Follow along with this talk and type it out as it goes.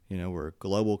we're a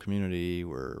global community,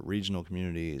 we're regional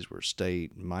communities, we're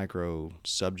state, micro,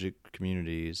 subject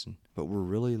communities, but we're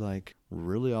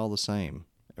really all the same.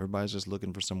 Everybody's just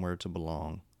looking for somewhere to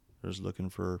belong. They're just looking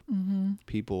for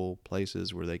people,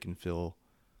 places where they can feel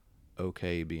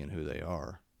okay being who they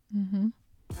are. Mm-hmm.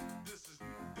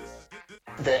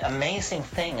 The amazing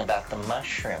thing about the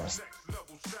mushrooms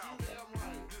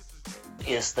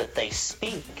is that they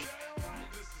speak.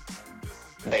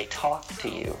 They talk to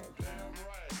you.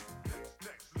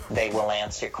 They will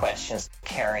answer questions,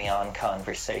 carry on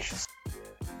conversations.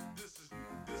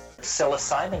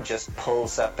 Psilocybin just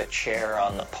pulls up a chair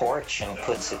on the porch and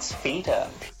puts its feet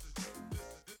up.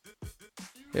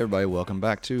 Hey everybody, welcome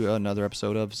back to another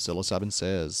episode of Psilocybin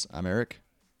Says. I'm Eric.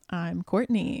 I'm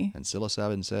Courtney. And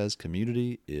Psilocybin Says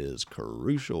community is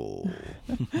crucial.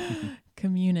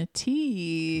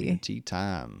 Community. Community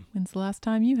time. When's the last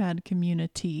time you had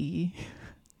community?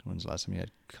 When's the last time you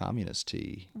had communist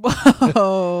tea?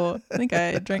 Whoa. I think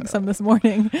I drank some this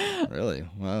morning. Really?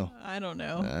 Wow. I don't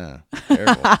know.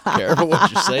 Careful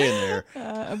what you're saying there.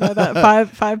 About that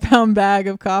five pound bag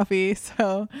of coffee.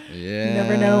 So yeah, you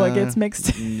never know what gets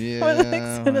mixed,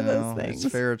 yeah, into those things.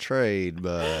 It's fair trade,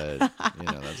 but that's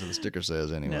what the sticker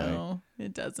says anyway. No,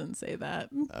 it doesn't say that.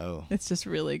 Oh. It's just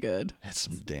really good. It's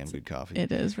some damn good coffee.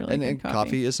 It is really good and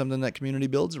coffee is something that community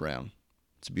builds around.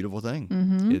 It's a beautiful thing.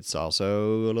 Mm-hmm. It's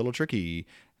also a little tricky.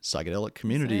 Psychedelic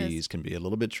communities can be a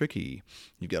little bit tricky.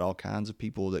 You've got all kinds of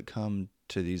people that come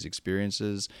to these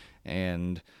experiences,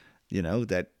 and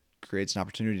that creates an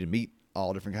opportunity to meet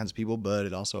all different kinds of people, but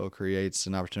it also creates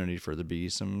an opportunity for there to be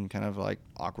some kind of like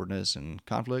awkwardness and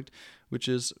conflict, which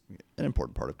is an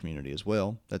important part of community as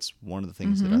well. That's one of the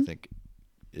things that I think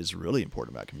is really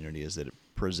important about community, is that it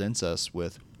presents us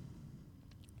with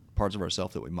parts of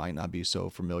ourselves that we might not be so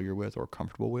familiar with or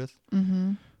comfortable with.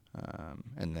 Mm-hmm.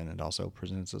 And then it also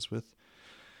presents us with,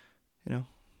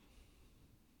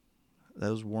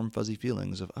 those warm, fuzzy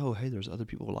feelings of, oh, hey, there's other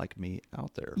people like me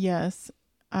out there. Yes.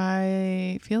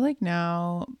 I feel like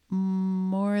now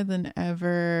more than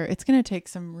ever, it's going to take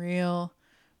some real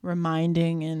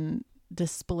reminding and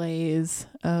displays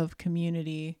of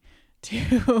community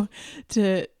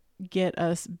to get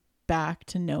us back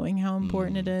to knowing how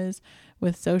important it is.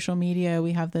 With social media,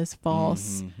 we have this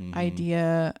false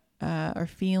idea or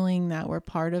feeling that we're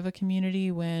part of a community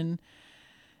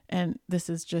and this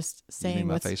is just saying, you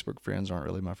mean my Facebook friends aren't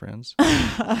really my friends?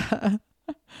 I've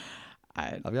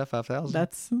got 5,000.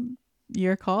 That's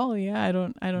your call. Yeah. I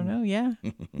don't know. Yeah.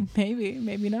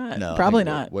 maybe not. No, probably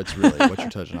not. What you're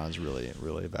touching on is really,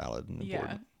 really valid and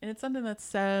important. Yeah. And it's something that's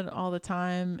said all the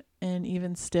time. And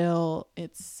even still,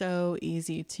 it's so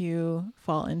easy to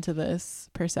fall into this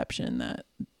perception that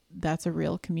that's a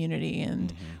real community.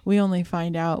 And we only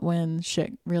find out when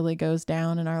shit really goes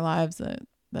down in our lives that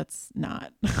that's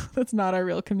not our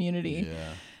real community.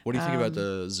 Yeah. What do you think about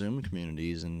the Zoom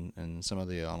communities and some of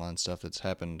the online stuff that's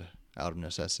happened out of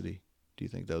necessity? Do you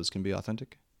think those can be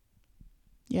authentic?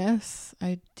 Yes,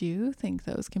 I do think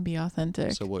those can be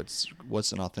authentic. So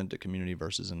what's an authentic community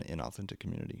versus an inauthentic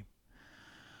community?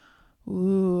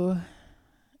 Ooh,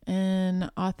 an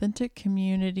authentic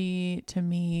community to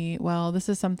me, well, this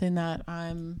is something that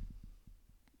I'm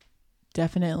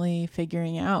definitely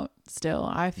figuring out still.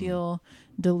 I feel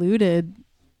deluded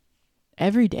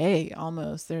every day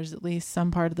almost. There's at least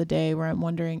some part of the day where I'm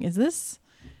wondering, is this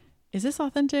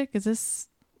authentic? Is this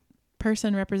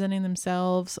person representing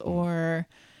themselves or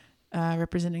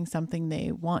representing something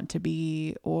they want to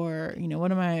be? Or,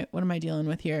 what am I dealing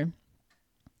with here?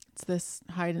 It's this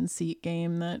hide and seek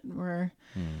game that we're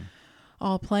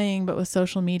all playing, but with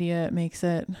social media, it makes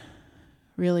it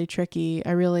really tricky.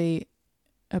 I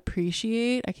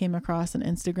came across an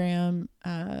Instagram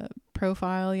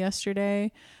profile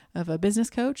yesterday of a business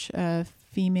coach, a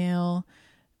female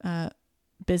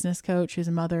business coach who's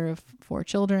a mother of 4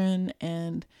 children,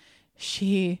 and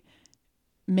she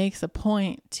makes a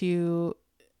point to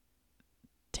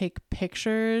take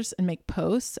pictures and make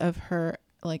posts of her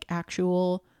like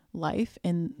actual life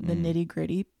and the nitty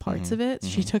gritty parts of it.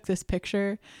 She took this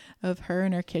picture of her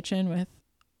in her kitchen with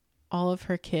all of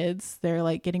her kids. They're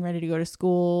like getting ready to go to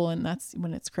school, and that's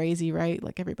when it's crazy, right?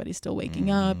 Like everybody's still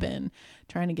waking up and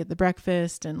trying to get the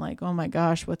breakfast and like, oh my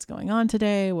gosh, what's going on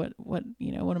today? What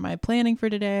am I planning for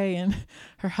today? And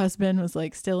her husband was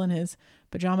like still in his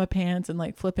pajama pants and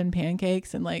like flipping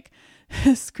pancakes and like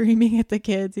screaming at the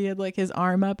kids. He had like his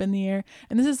arm up in the air.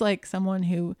 And this is like someone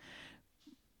who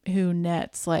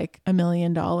nets like $1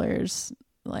 million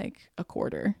like a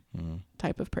quarter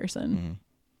type of person.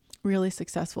 Really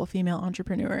successful female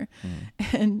entrepreneur.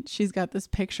 And she's got this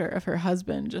picture of her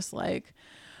husband just like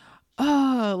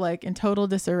like in total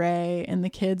disarray, and the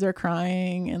kids are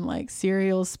crying, and like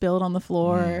cereal's spilled on the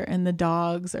floor, and the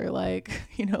dogs are like,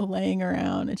 laying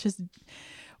around. It's just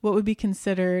what would be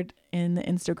considered in the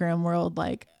Instagram world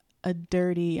like a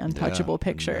dirty, untouchable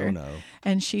picture. No.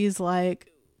 And she's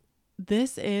like,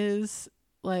 this is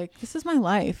my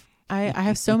life. I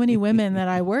have so many women that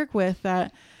I work with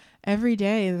that every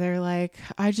day they're like,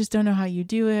 I just don't know how you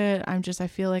do it. I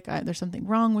feel like there's something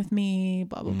wrong with me,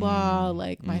 blah, blah, blah.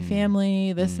 Like my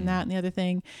family, this and that and the other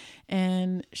thing.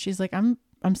 And she's like, I'm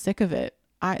sick of it.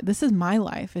 This is my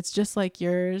life. It's just like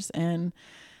yours. And,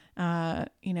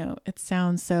 it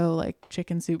sounds so like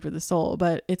chicken soup for the soul,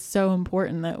 but it's so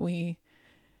important that we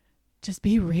just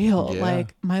be real. Yeah.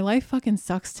 Like my life fucking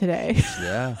sucks today.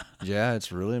 Yeah,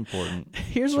 it's really important.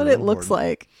 Here's It's what really it looks important.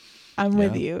 like. I'm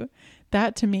with you.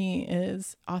 That to me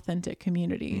is authentic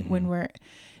community, when we're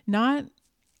not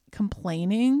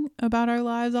complaining about our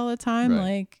lives all the time. Right.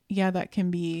 Like, yeah, that can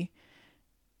be,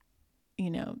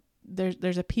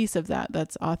 there's a piece of that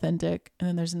that's authentic, and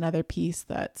then there's another piece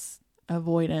that's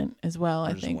avoidant as well.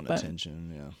 I just think, want but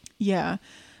attention. yeah,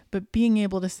 but being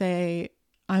able to say,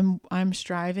 I'm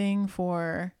striving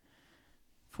for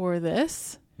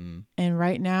this, and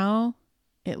right now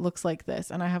it looks like this,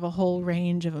 and I have a whole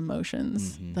range of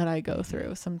emotions that I go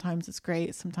through. Sometimes it's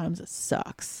great, sometimes it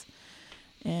sucks.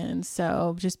 And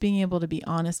so just being able to be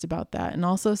honest about that, and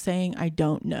also saying I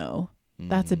don't know.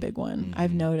 That's a big one.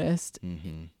 I've noticed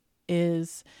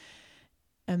is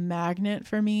a magnet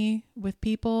for me with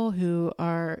people who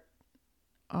are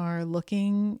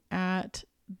looking at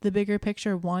the bigger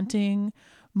picture, wanting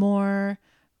more,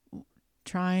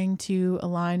 trying to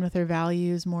align with their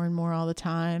values more and more all the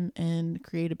time, and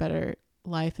create a better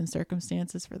life and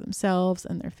circumstances for themselves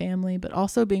and their family, but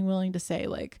also being willing to say,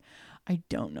 like, I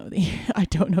don't know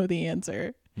the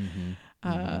answer.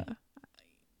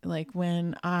 Like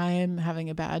when I'm having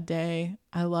a bad day,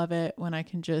 I love it when I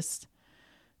can just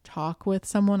talk with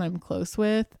someone I'm close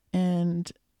with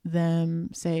and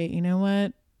them say, you know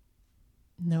what?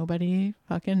 Nobody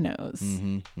fucking knows.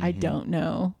 I don't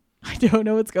know. I don't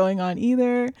know what's going on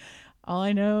either. All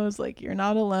I know is like, you're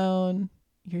not alone.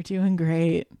 You're doing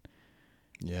great.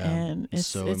 Yeah. And it's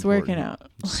so working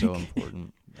out. It's so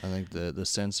important. I think the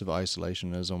sense of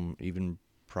isolationism, even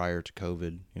prior to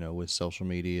COVID, with social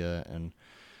media and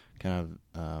kind of,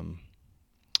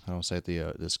 I don't say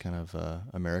it, this kind of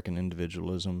American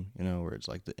individualism, where it's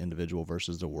like the individual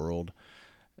versus the world.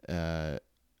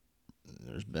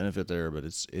 There's benefit there, but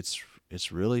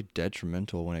it's really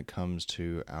detrimental when it comes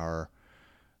to our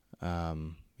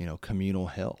communal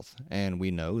health. And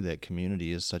we know that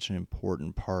community is such an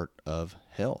important part of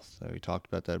health. We talked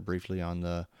about that briefly on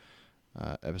the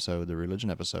the religion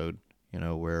episode,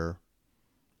 where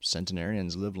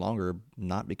centenarians live longer,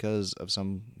 not because of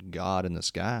some god in the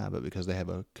sky, but because they have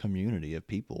a community of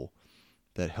people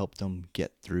that help them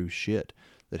get through shit,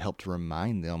 that help to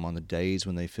remind them on the days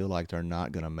when they feel like they're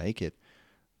not going to make it,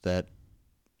 that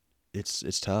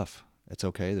it's tough. It's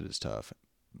okay that it's tough,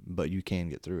 but you can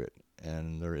get through it,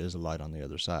 and there is a light on the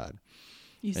other side.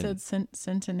 You said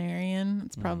centenarian.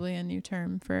 It's probably a new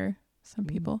term for some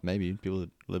people. Maybe people that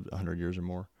lived 100 years or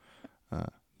more.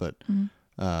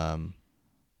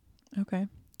 Okay.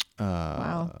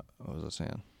 Wow. What was I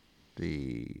saying?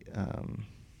 The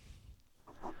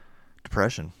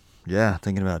depression. Yeah,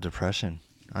 thinking about depression.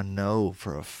 I know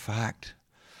for a fact,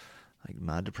 like,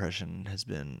 my depression has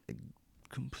been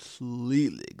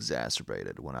completely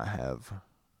exacerbated when I have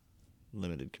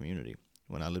limited community.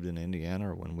 When I lived in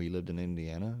Indiana, or when we lived in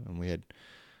Indiana, and we had,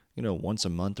 once a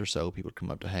month or so, people would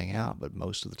come up to hang out, but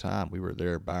most of the time we were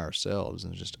there by ourselves,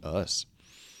 and just us.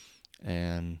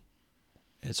 And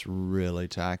it's really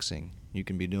taxing. You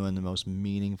can be doing the most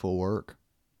meaningful work.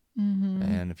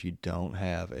 And if you don't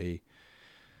have a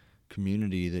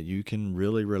community that you can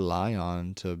really rely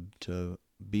on to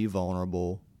be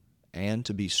vulnerable and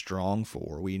to be strong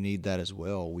for, we need that as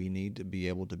well. We need to be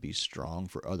able to be strong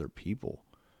for other people,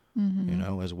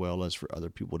 as well as for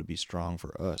other people to be strong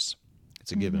for us.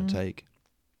 It's a give and a take.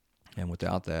 And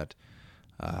without that,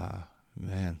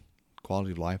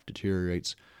 quality of life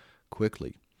deteriorates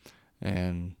quickly.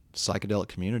 And psychedelic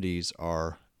communities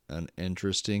are an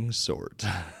interesting sort.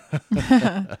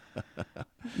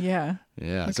 Yeah.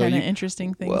 Yeah. What So kind of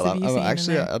interesting things have you seen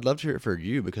actually, in there? I'd love to hear it for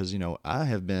you, because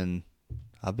I've been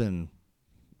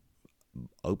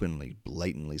openly,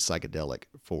 blatantly psychedelic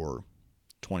for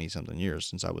 20 something years.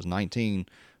 Since I was 19,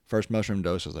 first mushroom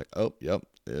dose, I was like, oh, yep,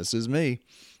 this is me.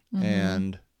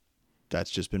 And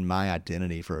that's just been my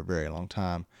identity for a very long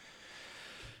time.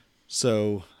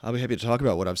 So I'll be happy to talk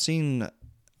about what I've seen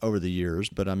over the years,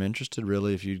 but I'm interested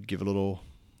really if you'd give a little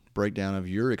breakdown of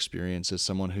your experience as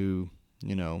someone who,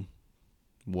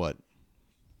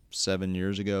 7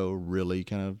 years ago really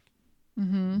kind of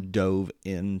dove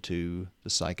into the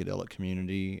psychedelic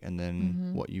community, and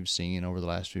then what you've seen over the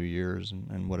last few years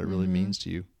and what it really means to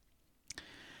you.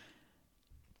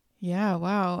 Yeah,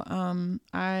 wow.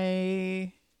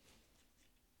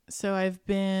 I've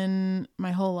been,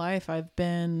 my whole life, I've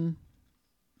been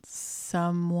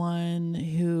someone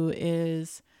who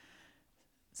is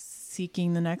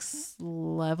seeking the next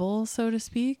level, so to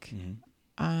speak.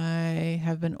 I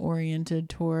have been oriented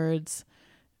towards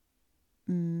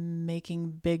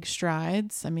making big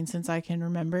strides. I mean, since I can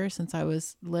remember, since I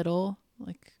was little,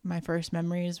 like my first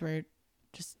memories were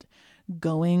just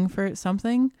going for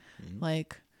something,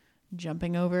 like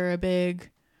jumping over a big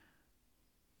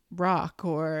rock,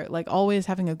 or like always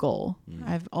having a goal.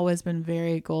 I've always been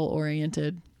very goal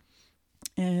oriented,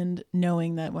 and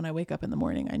knowing that when I wake up in the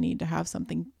morning, I need to have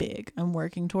something big I'm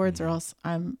working towards, or else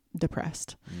I'm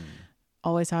depressed.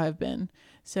 Always how I've been.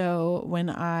 So when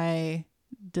I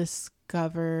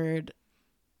discovered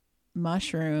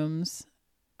mushrooms,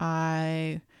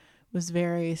 I was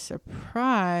very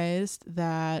surprised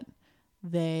that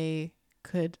they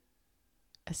could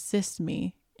assist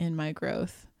me in my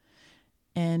growth,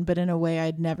 but in a way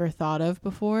I'd never thought of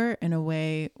before, in a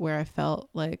way where I felt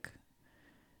like,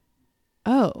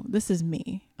 oh, this is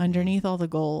me underneath all the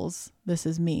goals. This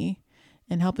is me,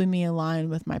 and helping me align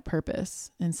with my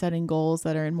purpose and setting goals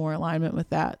that are in more alignment with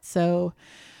that. So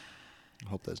I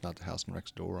hope that's not the house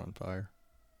next door on fire.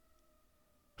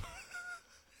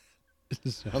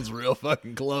 It sounds real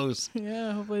fucking close.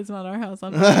 Yeah, hopefully it's not our house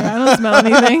on fire. I don't smell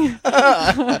anything.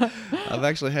 I've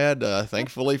actually had,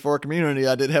 thankfully for our community,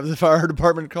 I did have the fire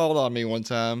department called on me one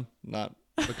time. Not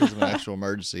because of an actual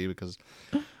emergency, because,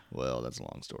 well, that's a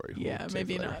long story. Yeah, We'll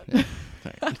maybe save it not. later.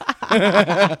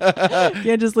 Yeah.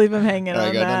 Can't just leave him hanging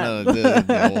on that. No,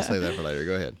 we'll save that for later.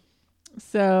 Go ahead.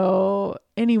 So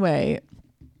anyway,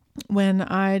 when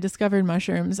I discovered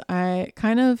mushrooms, I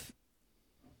kind of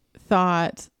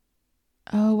thought,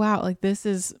 oh, wow, like this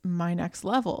is my next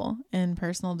level in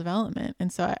personal development.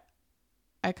 And so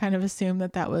I kind of assumed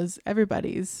that was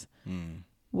everybody's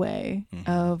way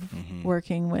of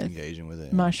working with, engaging with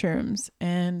it, mushrooms.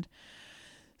 And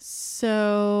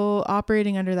so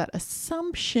operating under that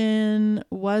assumption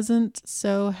wasn't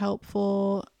so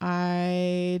helpful.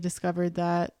 I discovered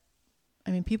that,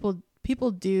 I mean, people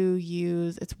do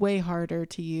use, it's way harder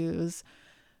to use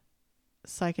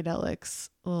psychedelics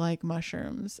like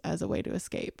mushrooms as a way to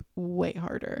escape. Way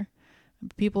harder.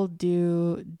 People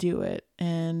do it.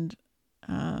 And,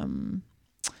 I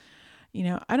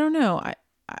don't know.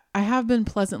 I have been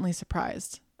pleasantly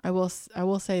surprised. I will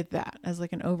say that as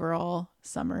like an overall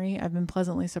summary. I've been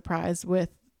pleasantly surprised with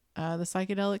the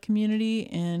psychedelic community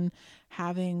in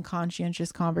having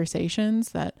conscientious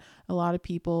conversations that a lot of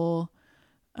people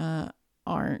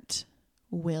aren't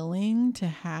willing to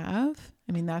have.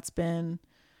 I mean, that's been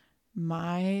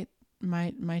my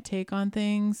take on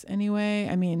things anyway.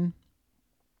 I mean,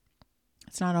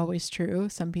 it's not always true.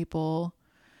 Some people,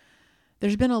 there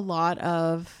has been a lot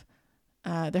of,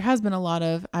 I've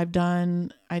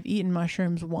eaten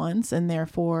mushrooms once, and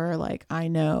therefore like I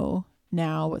know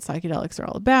now what psychedelics are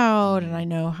all about, and I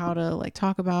know how to like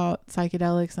talk about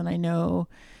psychedelics, and I know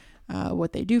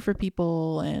what they do for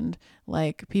people, and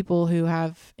like people who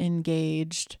have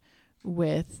engaged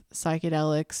with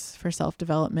psychedelics for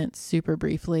self-development super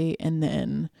briefly and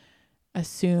then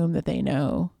assume that they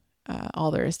know all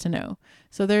there is to know.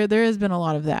 So there has been a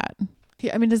lot of that.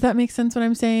 I mean, does that make sense what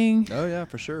I'm saying? Oh yeah,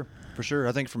 for sure. For sure.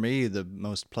 I think for me, the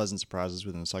most pleasant surprises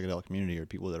within the psychedelic community are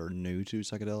people that are new to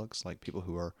psychedelics, like people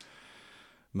who are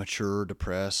mature,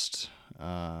 depressed,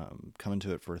 coming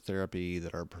to it for therapy,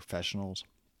 that are professionals.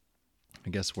 I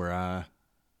guess where I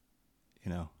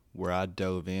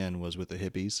dove in was with the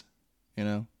hippies,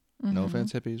 no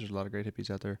offense, hippies. There's a lot of great hippies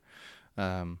out there.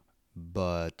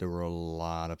 But there were a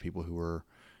lot of people who were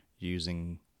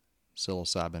using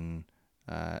psilocybin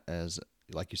as,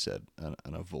 like you said, an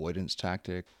avoidance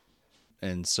tactic.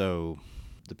 And so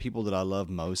the people that I love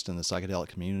most in the psychedelic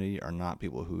community are not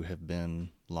people who have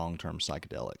been long-term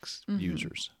psychedelics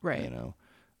users. Right.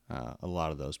 A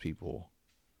lot of those people,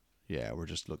 we're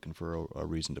just looking for a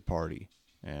reason to party.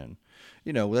 And,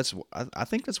 I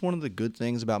think that's one of the good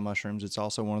things about mushrooms. It's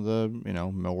also one of the,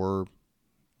 more,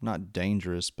 not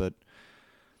dangerous, but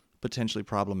potentially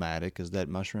problematic, is that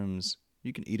mushrooms,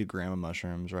 you can eat a gram of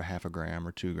mushrooms or a half a gram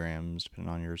or 2 grams,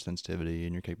 depending on your sensitivity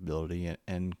and your capability,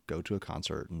 and go to a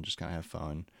concert and just kind of have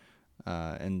fun.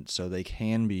 And so they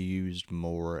can be used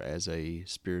more as a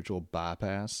spiritual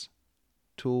bypass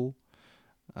tool.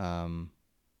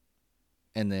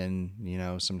 And then, you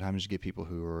know, sometimes you get people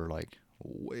who are like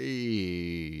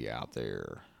way out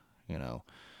there, you know,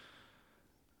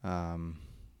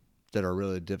 that are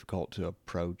really difficult to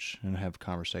approach and have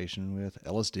conversation with.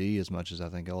 LSD, as much as I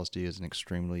think LSD is an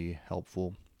extremely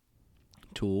helpful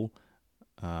tool,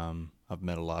 I've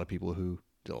met a lot of people who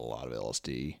did a lot of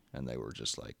LSD and they were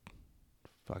just like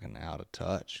fucking out of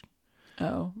touch.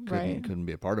 Oh, right. Couldn't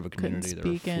be a part of a community. They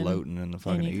were speak in floating in the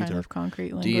fucking any ether. kind of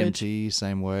concrete language. DMT,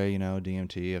 same way, you know,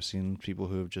 DMT. I've seen people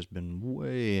who have just been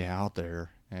way out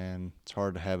there, and it's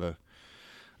hard to have a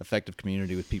effective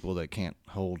community with people that can't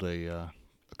hold a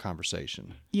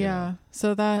conversation. Yeah. You know?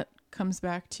 So that comes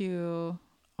back to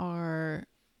our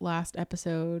last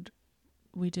episode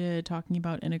we did talking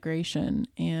about integration,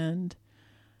 and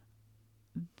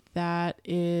that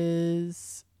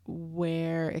is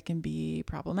where it can be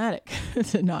problematic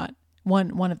to not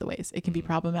one of the ways it can be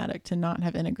problematic to not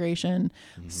have integration,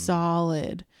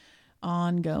 solid,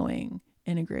 ongoing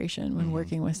integration when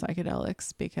working with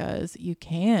psychedelics, because you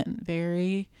can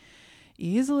very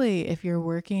easily, if you're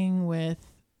working with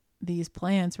these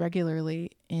plants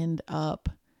regularly, end up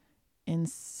in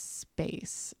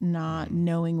space, not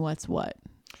knowing what's what.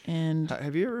 And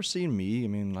have you ever seen me? I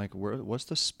mean, like, what's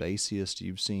the spaciest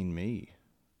you've seen me?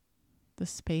 the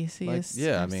spaciest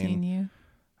yeah, I've I mean, seen you.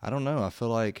 I don't know. I feel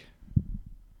like,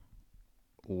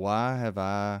 why have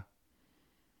I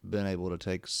been able to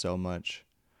take so much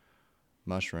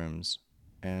mushrooms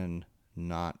and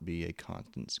not be a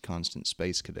constant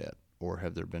space cadet? Or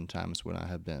have there been times when I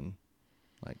have been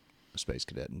like a space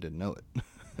cadet and didn't know it?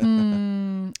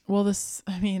 Well, the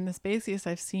spaciest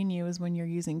I've seen you is when you're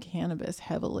using cannabis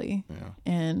heavily. Yeah.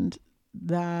 And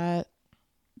that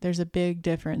there's a big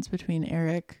difference between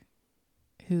Eric,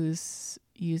 who's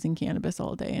using cannabis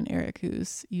all day, and Eric,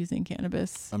 who's using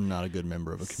cannabis. I'm not a good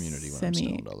member of a community when I'm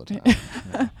stoned all the time.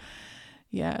 Yeah.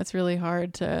 Yeah, it's really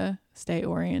hard to stay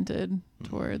oriented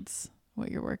towards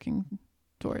what you're working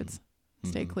towards.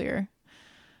 Stay clear.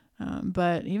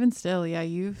 But even still, yeah,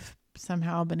 you've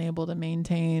somehow been able to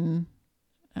maintain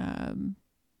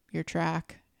your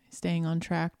track, staying on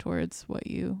track towards what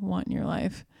you want in your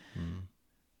life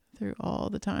through all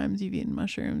the times you've eaten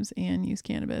mushrooms and used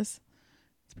cannabis.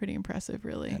 It's pretty impressive,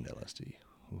 really. And LSD.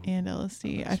 Ooh. And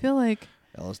LSD. I feel like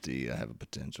LSD, I have a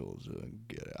potential to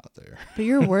get out there. But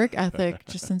your work ethic,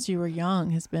 just since you were young,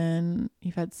 has been,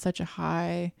 you've had such a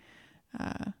high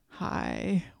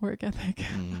work ethic.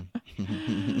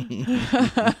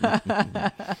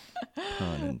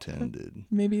 Pun intended.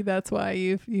 Maybe that's why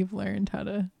you've learned how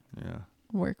to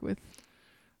work with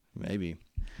maybe.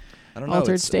 I don't know.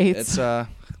 altered states. It's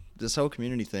this whole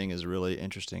community thing is really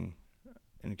interesting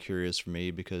and curious for me,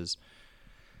 because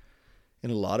in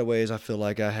a lot of ways I feel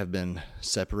like I have been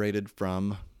separated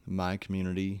from my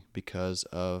community because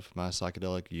of my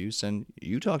psychedelic use. And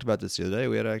you talked about this the other day.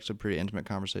 We had actually a pretty intimate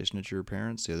conversation at your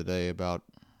parents the other day about,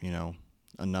 you know,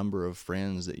 a number of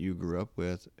friends that you grew up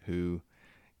with who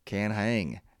can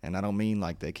hang. And I don't mean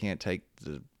like they can't take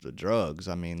the drugs.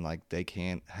 I mean like they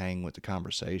can't hang with the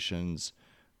conversations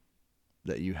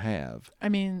that you have. I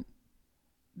mean,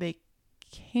 they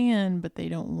can, but they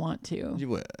don't want to.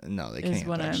 No, they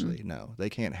can't actually. No, they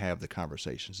can't have the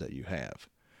conversations that you have.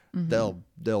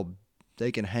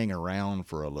 They can hang around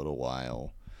for a little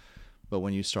while, but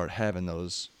when you start having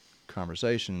those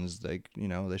conversations, they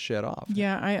shed off.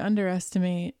 Yeah, I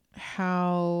underestimate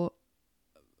how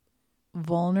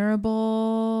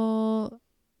vulnerable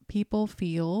people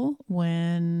feel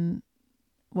when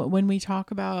we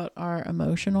talk about our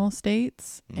emotional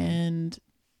states and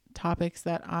topics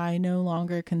that I no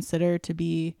longer consider to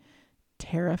be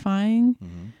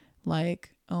terrifying.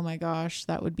 Like, oh my gosh,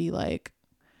 that would be like,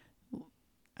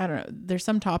 I don't know. There's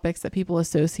some topics that people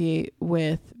associate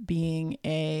with being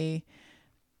a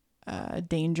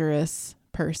dangerous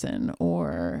person,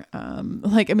 or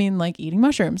like eating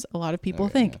mushrooms. A lot of people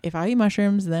think if I eat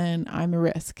mushrooms, then I'm a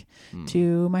risk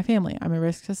to my family. I'm a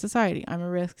risk to society. I'm a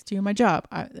risk to my job.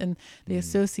 And they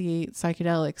associate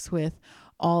psychedelics with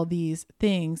all these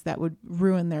things that would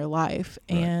ruin their life.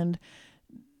 Right. And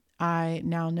I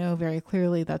now know very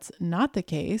clearly that's not the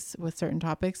case with certain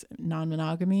topics,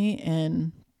 non-monogamy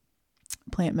and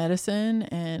plant medicine,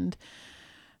 and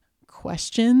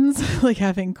questions, like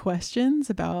having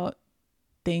questions about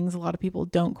things a lot of people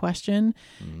don't question.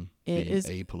 It is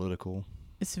apolitical.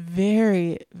 It's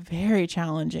very, very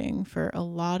challenging for a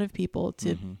lot of people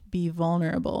to be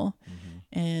vulnerable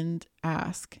and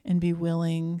ask and be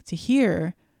willing to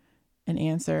hear an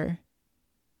answer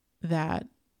that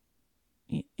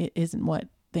it isn't what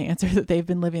the answer that they've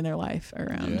been living their life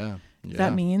around. Yeah.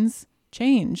 That means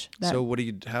change. So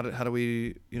how do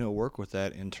we work with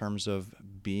that in terms of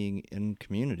being in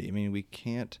community. I mean, we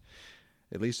can't,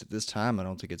 at least at this time, I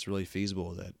don't think it's really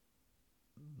feasible that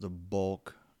the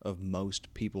bulk of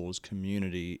most people's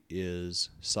community is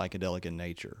psychedelic in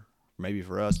nature. Maybe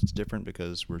for us it's different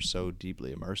because we're so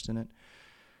deeply immersed in it.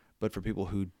 But for people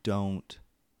who don't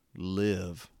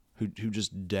live, who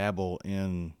just dabble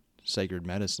in sacred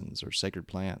medicines or sacred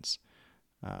plants,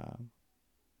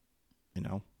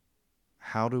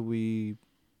 how do we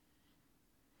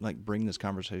bring this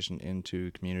conversation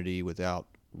into community without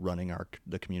running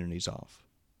the communities off?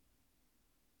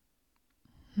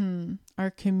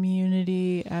 Our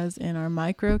community, as in our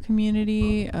micro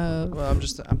community of. Well,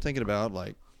 I'm thinking about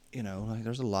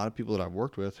there's a lot of people that I've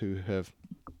worked with who have,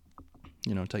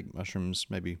 take mushrooms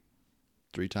maybe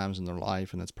 3 times in their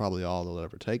life, and that's probably all they'll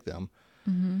ever take them.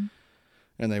 Mm-hmm.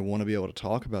 And they want to be able to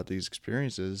talk about these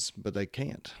experiences, but they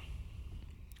can't.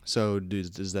 So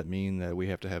does that mean that we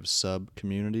have to have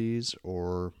sub-communities,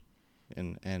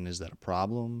 and is that a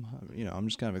problem? I'm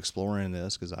just kind of exploring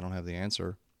this because I don't have the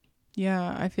answer.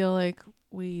 Yeah, I feel like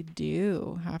we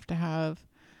do have to have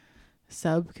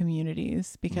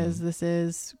sub-communities because this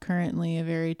is currently a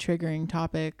very triggering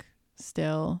topic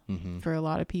still for a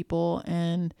lot of people.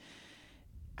 And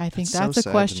I think that's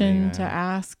a question to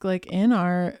ask, like in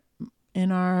our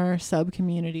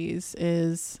sub-communities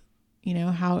is,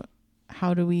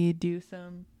 how do we do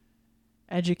some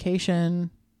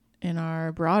education in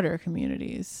our broader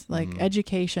communities? Like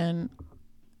education,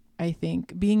 I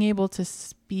think being able to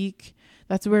speak,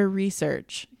 that's where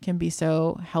research can be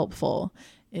so helpful,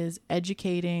 is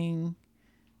educating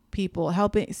people,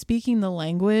 speaking the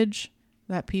language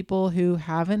that people who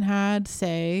haven't had,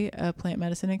 say, a plant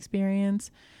medicine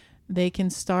experience, they can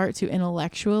start to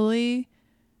intellectually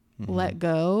let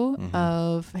go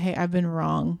of, hey, I've been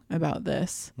wrong about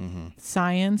this.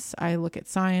 Science, I look at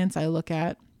science, I look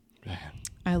at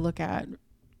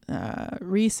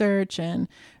research, and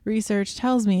research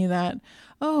tells me that,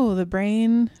 the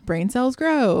brain cells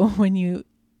grow when you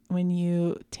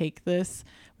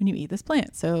eat this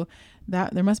plant. So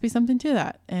that there must be something to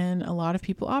that. And a lot of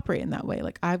people operate in that way.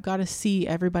 Like, I've got to see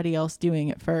everybody else doing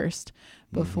it first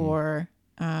before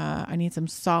I need some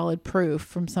solid proof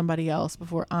from somebody else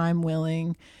before I'm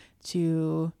willing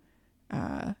to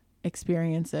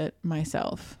experience it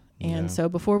myself. And so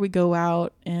before we go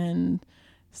out and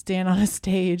stand on a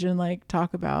stage and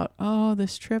talk about,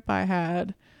 this trip I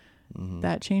had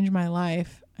that changed my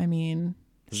life. I mean,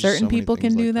 certain people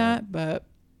can do that, but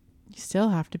you still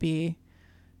have to be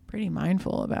pretty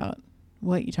mindful about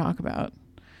what you talk about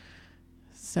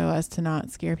so as to not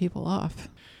scare people off.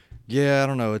 Yeah, I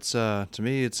don't know. It's to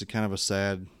me, it's a kind of a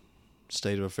sad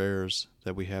state of affairs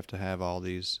that we have to have all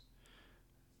these.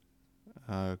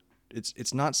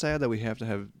 It's not sad that we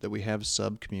have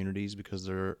sub communities, because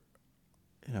they're,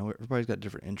 everybody's got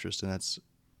different interests, and that's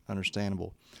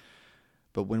understandable.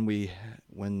 But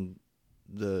when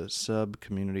the sub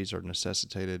communities are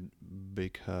necessitated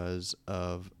because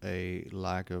of a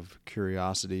lack of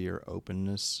curiosity or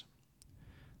openness,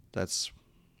 that's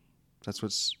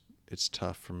it's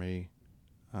tough for me.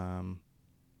 And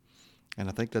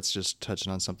I think that's just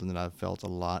touching on something that I've felt a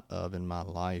lot of in my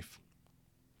life.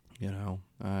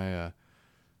 I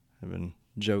have been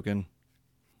joking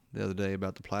the other day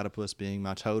about the platypus being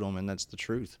my totem, and that's the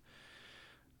truth.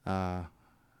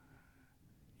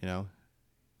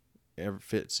 It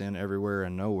fits in everywhere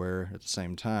and nowhere at the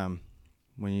same time.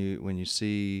 When you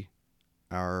see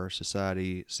our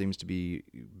society seems to be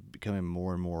becoming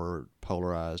more and more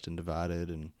polarized and divided,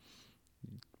 and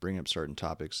bring up certain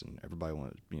topics, and everybody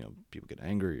wants, people get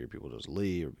angry, or people just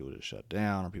leave, or people just shut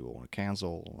down, or people want to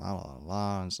cancel, la la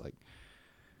la. And it's like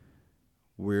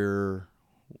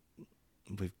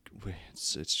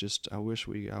it's just, I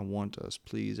want us,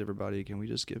 please, everybody, can we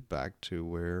just get back to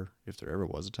where, if there ever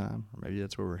was a time, or maybe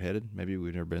that's where we're headed, maybe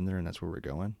we've never been there and that's where we're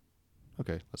going.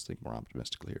 Okay, let's think more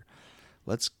optimistically here.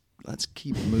 Let's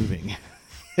keep moving.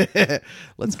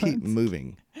 Let's keep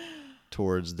moving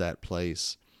towards that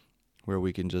place where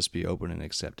we can just be open and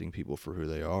accepting people for who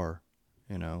they are,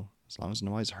 as long as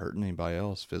nobody's hurting anybody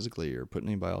else physically or putting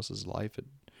anybody else's life at.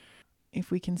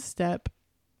 If we can step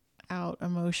out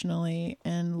emotionally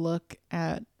and look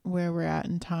at where we're at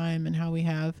in time, and how we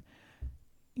have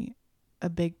a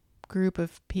big group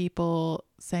of people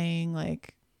saying,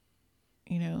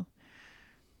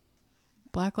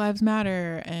 Black Lives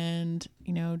Matter, and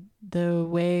the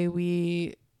way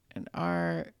we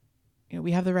are,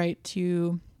 we have the right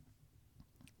to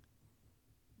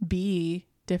be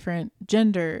different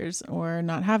genders, or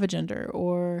not have a gender,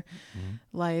 or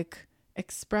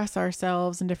express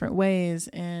ourselves in different ways.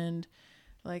 And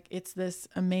it's this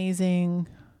amazing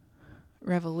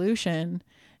revolution,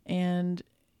 and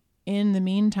in the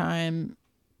meantime,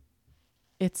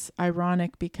 it's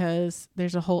ironic because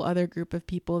there's a whole other group of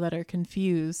people that are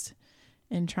confused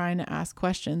and trying to ask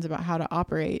questions about how to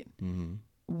operate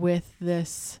with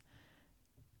this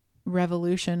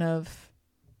revolution of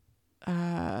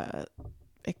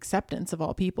acceptance of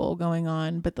all people going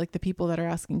on. But like the people that are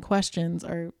asking questions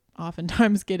are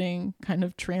oftentimes getting kind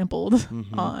of trampled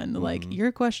on, like,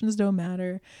 your questions don't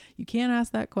matter. You can't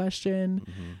ask that question.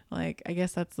 Like, I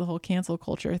guess that's the whole cancel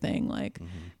culture thing, like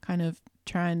kind of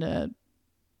trying to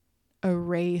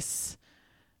erase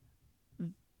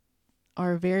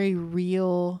our very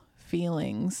real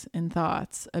feelings and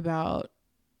thoughts about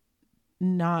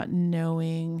not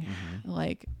knowing,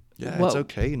 like, it's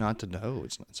okay not to know.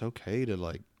 It's okay to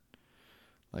like,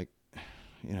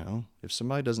 you know, if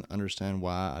somebody doesn't understand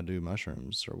why I do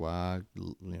mushrooms or why I,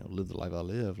 live the life I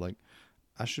live, like,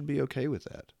 I should be okay with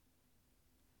that.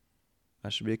 I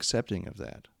should be accepting of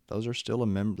that. Those are still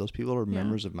those people are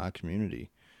members of my community.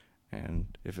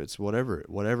 And if it's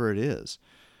whatever it is.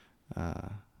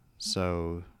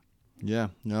 So yeah,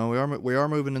 no, we are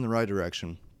moving in the right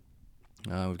direction.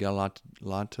 We've got a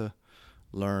lot to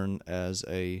learn as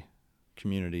a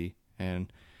community,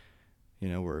 and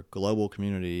we're a global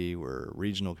community, we're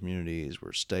regional communities,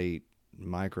 we're state,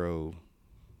 micro,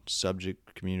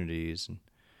 subject communities,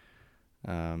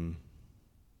 and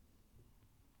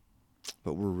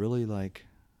but we're really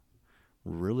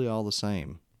all the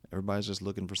same. Everybody's just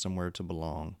looking for somewhere to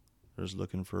belong. They're just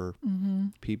looking for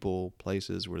people,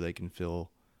 places where they can feel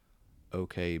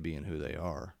okay being who they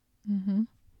are. And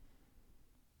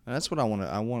that's what I want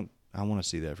to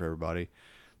see that for everybody.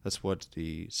 That's what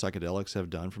the psychedelics have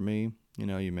done for me.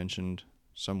 You mentioned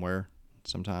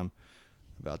sometime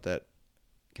about that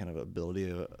kind of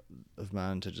ability of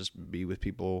mine to just be with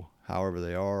people however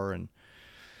they are. And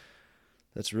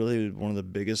that's really one of the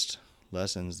biggest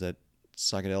lessons that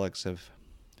psychedelics have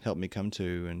helped me come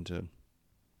to and to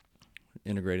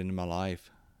integrate into my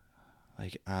life.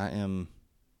 Like, I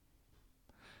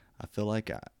feel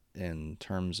like in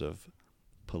terms of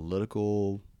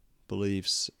political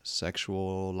beliefs,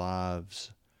 sexual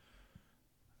lives,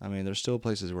 I mean, there's still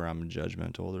places where I'm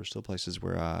judgmental. There's still places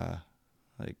where I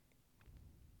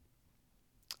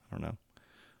don't know,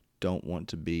 don't want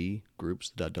to be,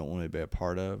 groups that I don't want to be a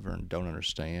part of or don't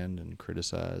understand and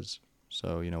criticize.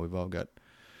 So, we've all got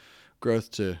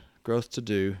growth to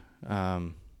do.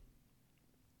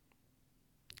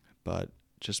 But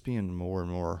just being more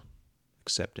and more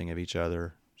accepting of each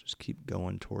other, just keep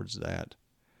going towards that.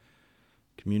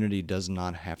 Community does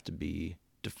not have to be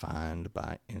defined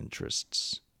by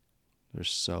interests. There's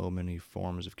so many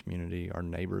forms of community. Our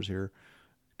neighbors here,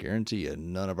 guarantee you,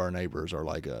 none of our neighbors are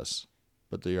like us,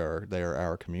 but they are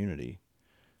our community,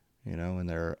 and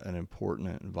they're an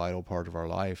important and vital part of our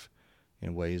life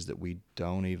in ways that we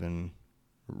don't even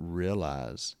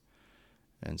realize.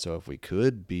 And so if we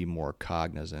could be more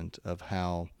cognizant of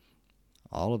how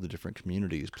all of the different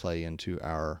communities play into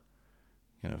our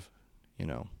kind of,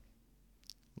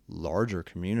 larger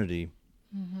community,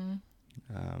 we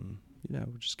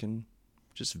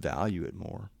just value it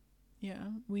more. Yeah,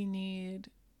 we need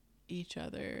each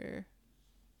other.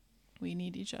 We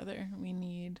need each other. We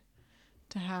need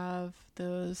to have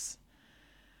those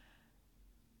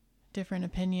different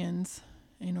opinions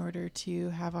in order to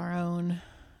have our own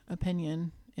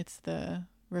opinion. It's the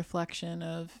reflection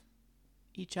of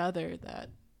each other that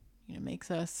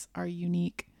makes us our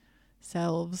unique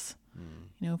selves.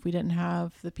 If we didn't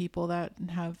have the people that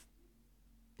have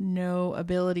no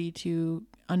ability to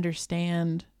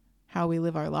understand how we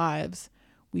live our lives,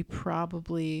 we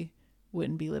probably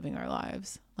wouldn't be living our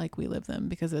lives like we live them,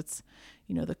 because it's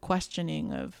the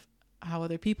questioning of how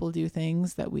other people do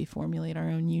things that we formulate our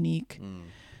own unique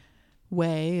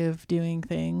way of doing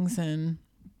things. And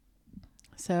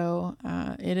so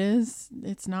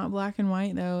it's not black and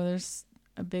white, though. There's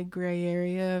a big gray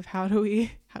area of how do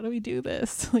we do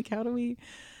this? Like, how do we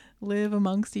live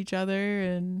amongst each other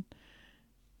and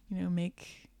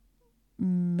make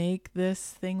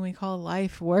this thing we call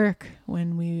life work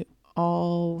when we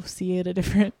all see it a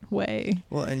different way?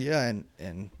 Well,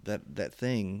 and that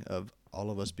thing of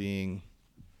all of us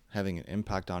having an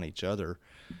impact on each other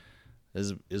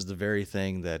is the very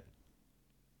thing that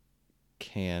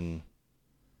can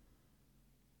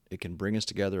bring us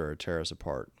together or tear us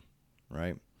apart,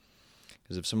 right?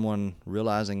 Because if someone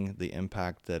realizing the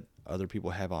impact that other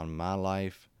people have on my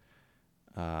life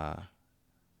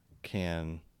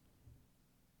can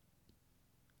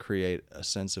create a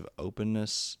sense of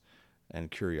openness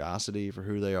and curiosity for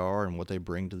who they are and what they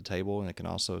bring to the table, and it can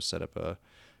also set up a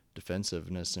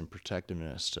defensiveness and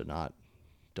protectiveness to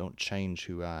don't change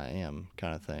who I am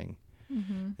kind of thing.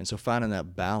 And so finding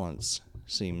that balance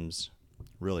seems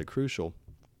really crucial.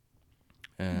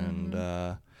 And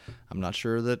I'm not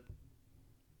sure that,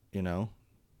 you know,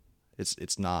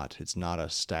 it's not a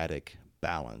static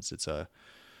balance. It's a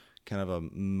kind of a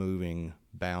moving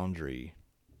boundary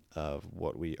of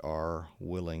what we are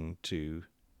willing to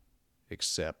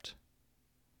accept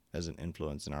as an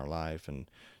influence in our life and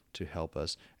to help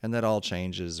us. And that all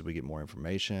changes as we get more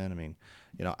information. I mean,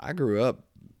 you know, I grew up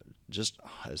just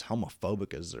as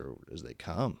homophobic as they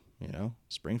come. You know,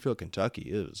 Springfield, Kentucky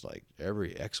is like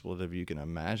every expletive you can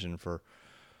imagine for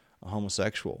a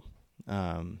homosexual.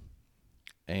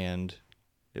 And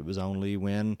it was only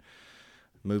when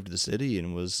I moved to the city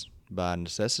and was by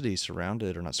necessity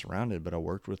surrounded, or not surrounded, but I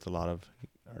worked with a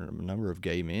number of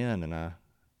gay men, and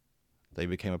they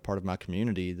became a part of my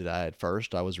community that at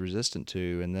first I was resistant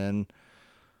to, and then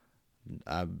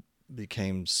I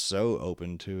became so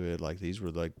open to it. Like, these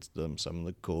were like some of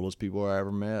the coolest people I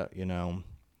ever met, you know.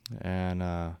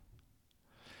 And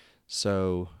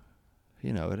so,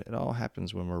 you know, it all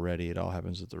happens when we're ready. It all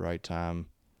happens at the right time,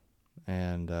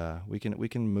 and we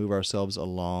can move ourselves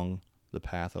along the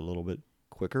path a little bit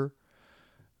quicker,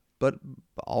 but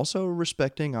also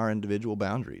respecting our individual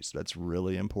boundaries. That's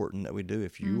really important that we do.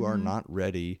 If you are not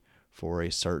ready for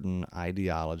a certain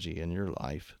ideology in your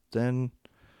life, then,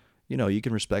 you know, you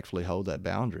can respectfully hold that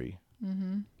boundary.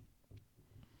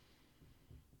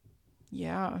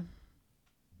 Yeah,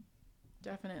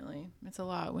 definitely. It's a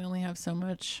lot. We only have so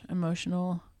much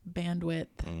emotional bandwidth.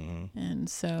 And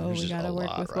so we got to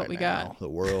work with what we got. The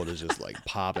world is just like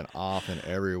popping off in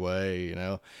every way, you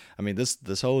know? I mean,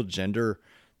 this whole gender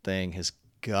thing has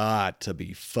got to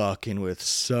be fucking with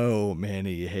so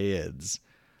many heads.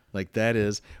 Like, that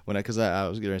is because I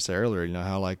was going to say earlier, you know,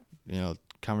 how, like, you know,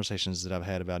 conversations that I've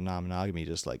had about non-monogamy,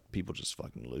 just like people just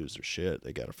fucking lose their shit.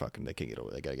 They gotta get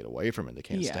away. They gotta get away from it. They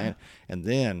can't stand it. And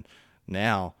then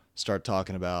now start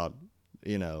talking about,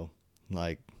 you know,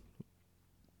 like,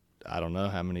 I don't know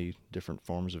how many different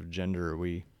forms of gender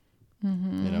we, you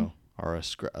know, are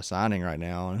assigning right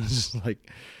now. And it's just like,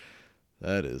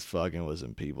 that is fucking with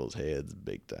some people's heads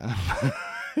big time.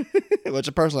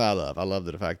 Which personally I love. I love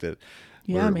the fact that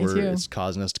me too. It's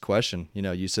causing us to question. You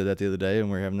know, you said that the other day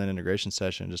when we were having that integration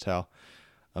session, just how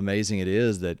amazing it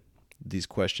is that these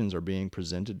questions are being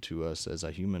presented to us as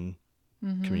a human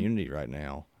community right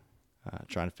now.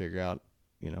 Trying to figure out,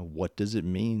 you know, what does it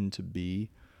mean to be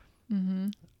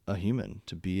a human,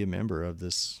 to be a member of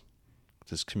this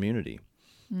community.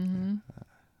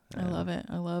 I love it.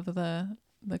 I love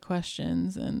the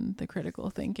questions and the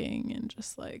critical thinking, and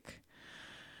just like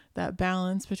that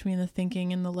balance between the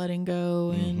thinking and the letting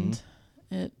go. And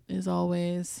it is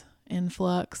always in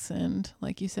flux, and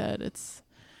like you said, it's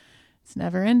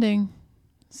never ending.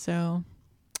 So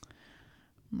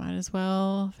might as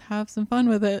well have some fun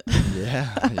with it.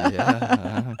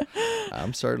 Yeah.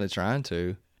 I'm certainly trying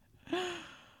to.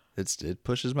 It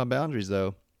pushes my boundaries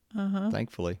though.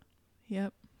 Thankfully.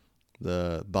 Yep.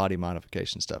 The body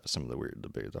modification stuff is some of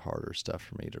the harder stuff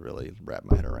for me to really wrap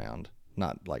my head around.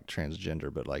 Not like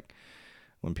transgender, but like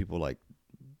when people like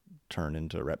turn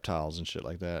into reptiles and shit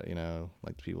like that, you know,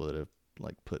 like the people that have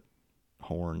like put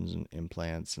horns and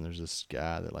implants, and there's this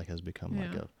guy that like has become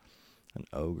like an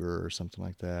ogre or something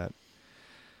like that.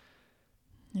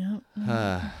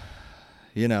 Yeah.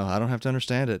 You know, I don't have to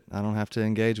understand it. I don't have to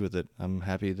engage with it. I'm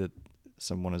happy that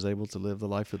someone is able to live the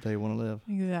life that they want to live.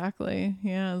 Exactly.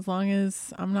 Yeah. As long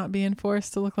as I'm not being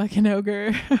forced to look like an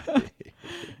ogre,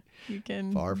 you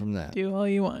can far from that. Do all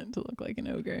you want to look like an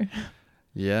ogre.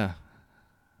 Yeah.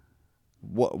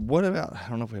 What about, I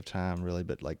don't know if we have time really,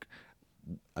 but like,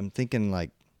 I'm thinking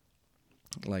like,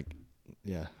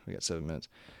 yeah, we got 7 minutes.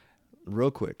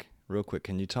 Real quick.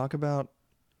 Can you talk about,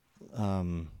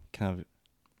 kind of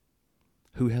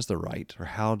who has the right, or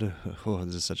how to,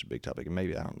 this is such a big topic, and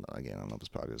maybe, I don't know if this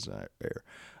podcast is air.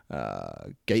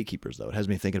 Gatekeepers though. It has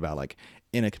me thinking about, like,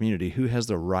 in a community, who has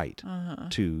the right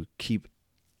to keep,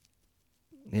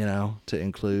 you know, to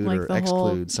include like or the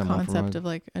exclude someone from concept of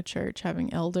like a church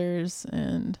having elders,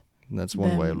 and that's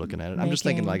one way of looking at it. I'm just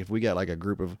thinking, like, if we got like a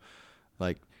group of,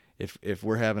 like, if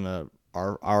we're having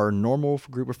our normal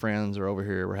group of friends are over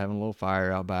here, we're having a little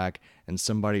fire out back, and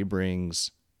somebody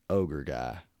brings ogre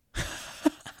guy.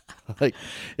 Like,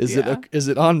 is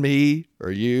it on me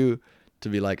or you to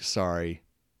be like, sorry,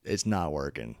 it's not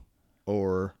working,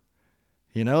 or,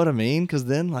 you know what I mean? Because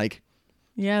then, like,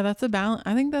 yeah, that's a balance.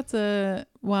 I think that's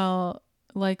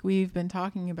like we've been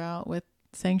talking about with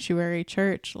Sanctuary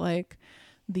Church, like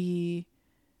the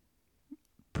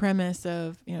premise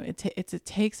of, you know, it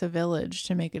takes a village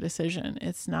to make a decision.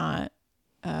 It's not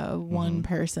one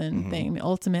person thing.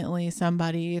 Ultimately,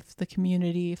 somebody, if the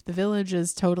community, if the village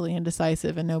is totally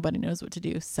indecisive and nobody knows what to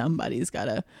do, somebody's got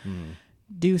to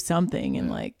do something and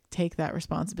like take that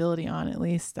responsibility on. At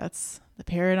least that's the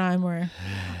paradigm we're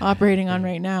operating on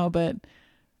right now. But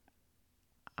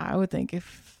I would think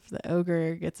if the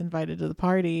ogre gets invited to the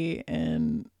party,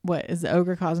 and what is the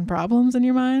ogre causing problems in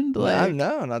your mind? Like,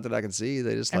 no, not that I can see.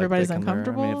 They just everybody's they come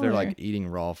uncomfortable. There. I mean, if they're or? like eating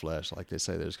raw flesh, like they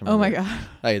say, they just come. Oh my there. god!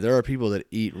 Hey, there are people that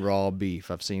eat raw beef.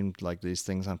 I've seen like these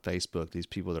things on Facebook. These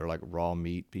people that are like raw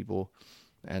meat people,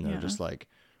 and they're just like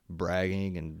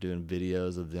bragging and doing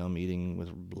videos of them eating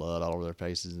with blood all over their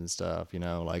faces and stuff. You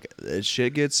know, like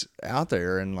shit gets out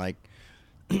there, and like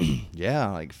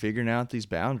like figuring out these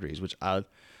boundaries, which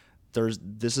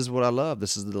this is what I love.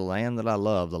 This is the land that I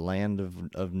love, the land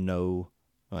of no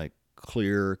like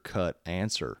clear cut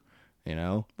answer, you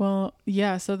know? Well,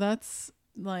 yeah, so that's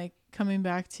like coming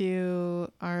back to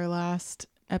our last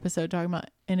episode talking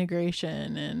about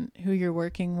integration and who you're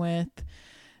working with,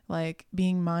 like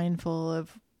being mindful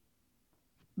of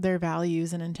their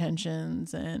values and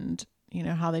intentions and, you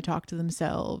know, how they talk to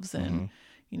themselves and,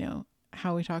 you know,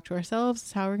 how we talk to ourselves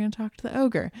is how we're going to talk to the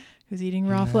ogre who's eating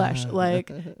raw flesh. Like,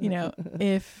 you know,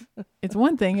 if it's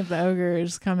one thing if the ogre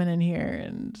is coming in here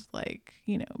and like,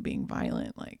 you know, being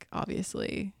violent, like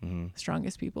obviously the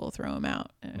strongest people throw him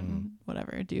out and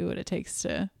whatever, do what it takes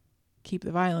to keep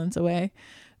the violence away.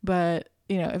 But,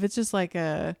 you know, if it's just like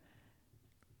a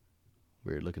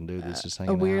weird looking dude that's just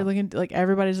hanging out. A weird looking, like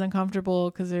everybody's uncomfortable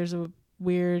because there's a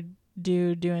weird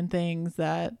dude doing things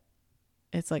that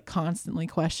it's like constantly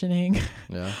questioning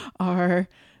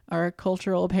our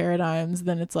cultural paradigms,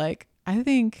 then it's like, I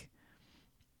think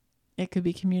it could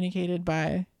be communicated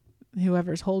by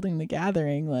whoever's holding the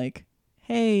gathering, like,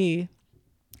 hey,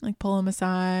 like pull him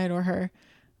aside or her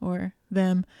or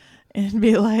them and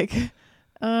be like,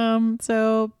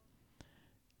 so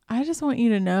I just want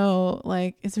you to know,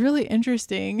 like, it's really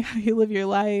interesting how you live your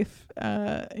life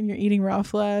and you're eating raw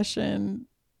flesh and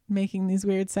making these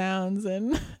weird sounds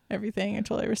and everything. I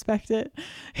totally respect it.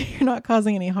 You're not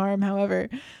causing any harm. However,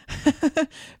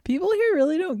 people here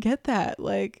really don't get that.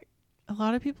 Like a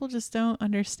lot of people just don't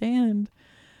understand,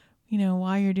 you know,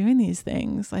 why you're doing these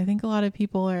things. I think a lot of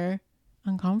people are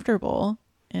uncomfortable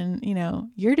and, you know,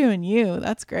 you're doing you.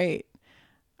 That's great.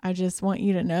 I just want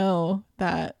you to know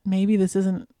that maybe this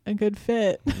isn't a good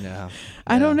fit. Yeah.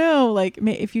 I don't know. Like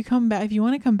if you come back, if you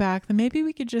want to come back, then maybe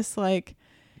we could just like,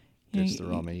 Just the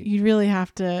raw meat. You really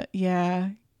have to,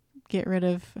 get rid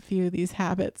of a few of these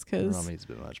habits because raw meat's a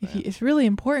bit much, if man. it's really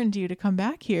important to you to come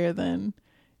back here, then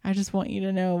I just want you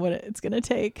to know what it's going to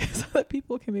take so that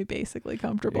people can be basically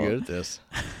comfortable. You're good at this.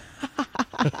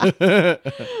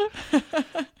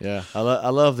 Yeah, I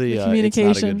love the communication.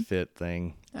 It's not a good fit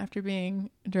thing. After being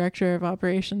director of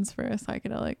operations for a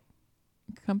psychedelic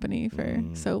company for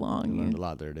so long, You learned a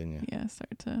lot there, didn't you? Yeah,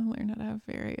 start to learn how to have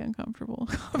very uncomfortable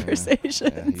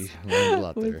conversations you learned a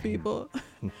lot with there. people.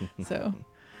 So,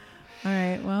 all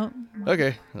right, well.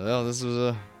 Okay, well, this was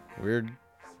a weird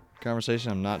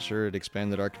conversation. I'm not sure it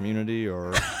expanded our community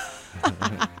or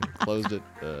closed it,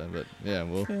 but yeah,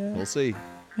 we'll see.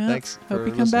 Well, Thanks. Hope for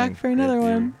you come back listening for another if you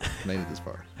one. made it this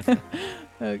far.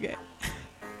 Okay.